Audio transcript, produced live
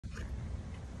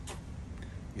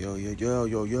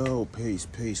Yo, peace,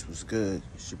 what's good?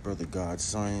 It's your brother God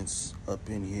Science up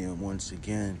in here once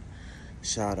again.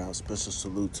 Shout out, special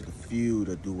salute to the few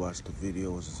that do watch the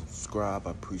videos and subscribe.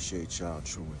 I appreciate y'all,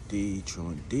 true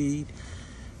indeed.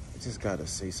 I just gotta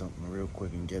say something real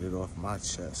quick and get it off my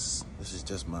chest. This is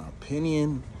just my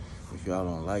opinion. If y'all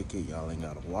don't like it, y'all ain't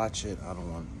gotta watch it.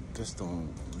 Just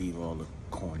don't leave all the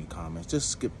corny comments.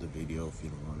 Just skip the video if you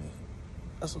don't want it.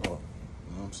 That's all.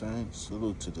 You know what I'm saying?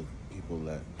 Salute to the people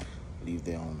that leave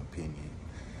their own opinion.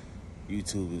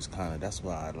 YouTube is that's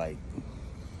why I like,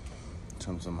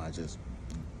 sometimes I just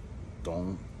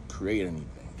don't create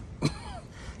anything.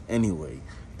 Anyway,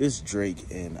 this Drake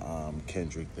and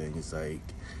Kendrick thing is like,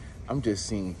 I'm just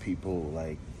seeing people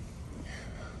are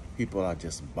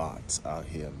just bots out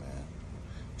here, man.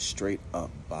 Straight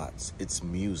up bots. It's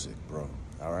music, bro.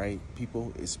 All right,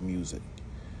 people, it's music.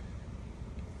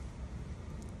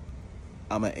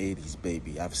 I'm an 80s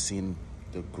baby. I've seen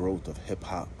the growth of hip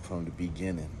hop from the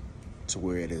beginning to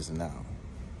where it is now.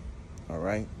 All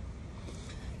right?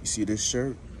 You see this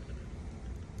shirt?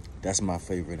 That's my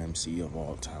favorite MC of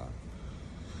all time.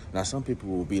 Now, some people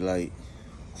will be like,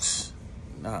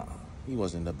 nah, he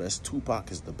wasn't the best.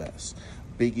 Tupac is the best.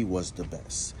 Biggie was the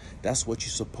best. That's what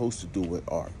you're supposed to do with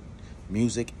art.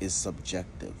 Music is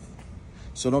subjective.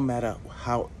 So no matter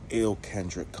how ill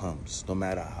Kendrick comes, no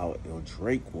matter how ill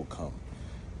Drake will come,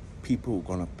 people are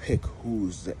gonna pick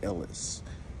who's the illest.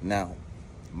 Now,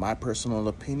 my personal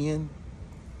opinion,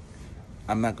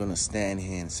 I'm not gonna stand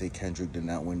here and say Kendrick did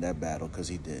not win that battle, because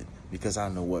he did. Because I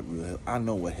know what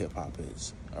hip hop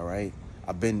is. All right,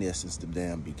 I've been there since the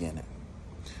damn beginning.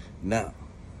 Now,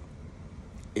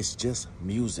 it's just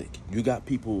music. You got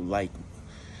people like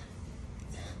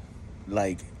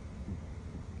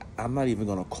I'm not even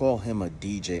gonna call him a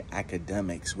DJ,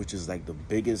 Academics, which is like the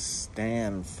biggest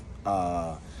stand.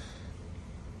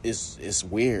 It's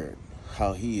weird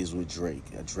how he is with Drake.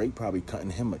 Drake probably cutting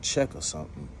him a check or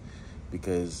something,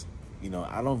 because, you know,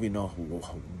 I don't even know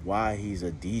why he's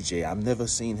a DJ. I've never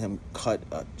seen him cut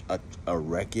a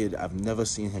record. I've never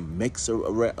seen him mix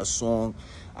a song.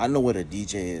 I know what a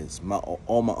DJ is.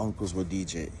 All my uncles were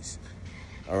DJs.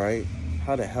 All right?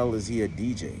 How the hell is he a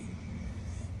DJ?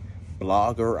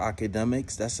 Blogger,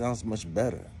 Academics? That sounds much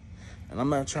better. And I'm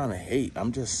not trying to hate.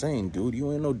 I'm just saying, dude,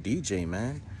 you ain't no DJ,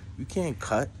 man. You can't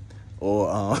cut.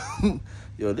 Or,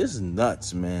 yo, this is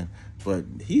nuts, man. But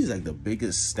he's like the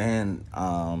biggest stand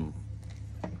for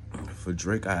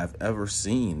Drake I have ever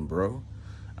seen, bro.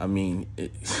 I mean,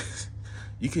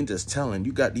 you can just tell, and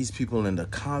you got these people in the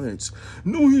comments,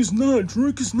 no, he's not.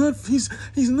 Drake is not. He's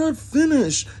not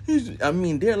finished. I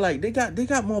mean, they're like, they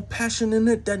got more passion in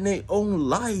it than their own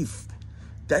life.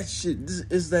 That shit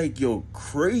is like, yo,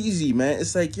 crazy, man.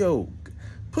 It's like, yo,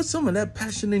 put some of that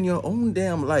passion in your own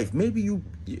damn life. Maybe you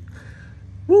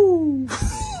woo.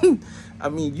 I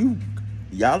mean,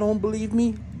 y'all don't believe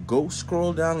me? Go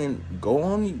scroll down and go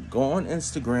on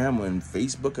Instagram and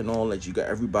Facebook and all that. You got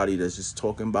everybody that's just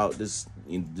talking about this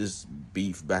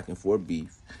beef, back and forth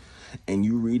beef. And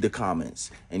you read the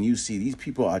comments and you see these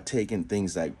people are taking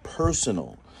things like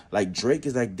personal. Like Drake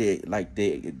is like they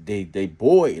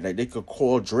boy. Like they could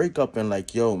call Drake up and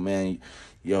like, yo, man,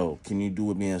 yo, can you do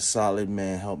with me a solid,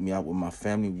 man? Help me out with my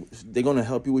family. They're gonna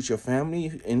help you with your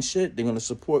family and shit. They're gonna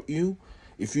support you.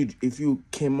 If you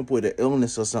came up with an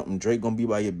illness or something, Drake gonna be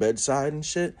by your bedside and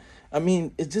shit. I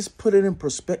mean, it just put it in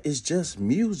perspective. It's just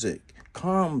music.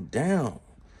 Calm down.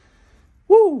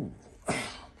 Woo.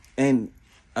 And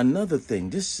another thing,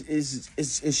 this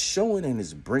is showing and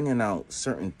it's bringing out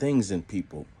certain things in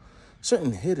people,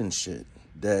 certain hidden shit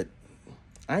that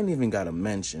I ain't even gotta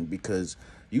mention, because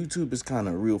YouTube is kind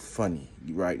of real funny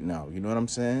right now. You know what I'm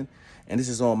saying? And this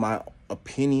is all my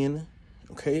opinion,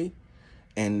 okay?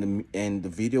 And the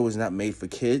video is not made for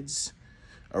kids,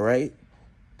 all right?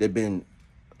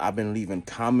 I've been leaving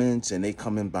comments and they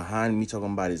coming behind me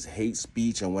talking about his hate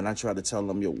speech. And when I try to tell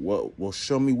them, yo, well,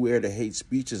 show me where the hate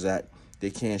speech is at, they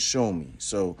can't show me.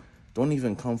 So don't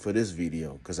even come for this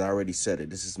video, because I already said it.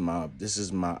 This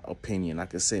is my opinion. I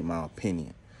can say my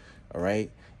opinion, all right?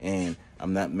 And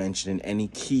I'm not mentioning any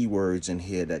keywords in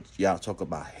here that y'all talk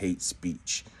about hate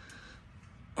speech.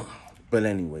 But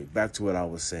anyway, back to what I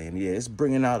was saying. Yeah, it's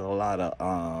bringing out a lot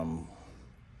of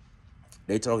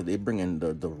they bringing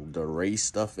the race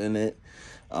stuff in it.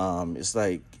 It's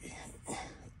like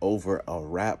over a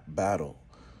rap battle.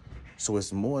 So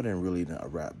it's more than really a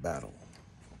rap battle.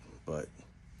 But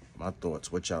my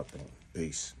thoughts, what y'all think?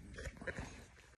 Peace.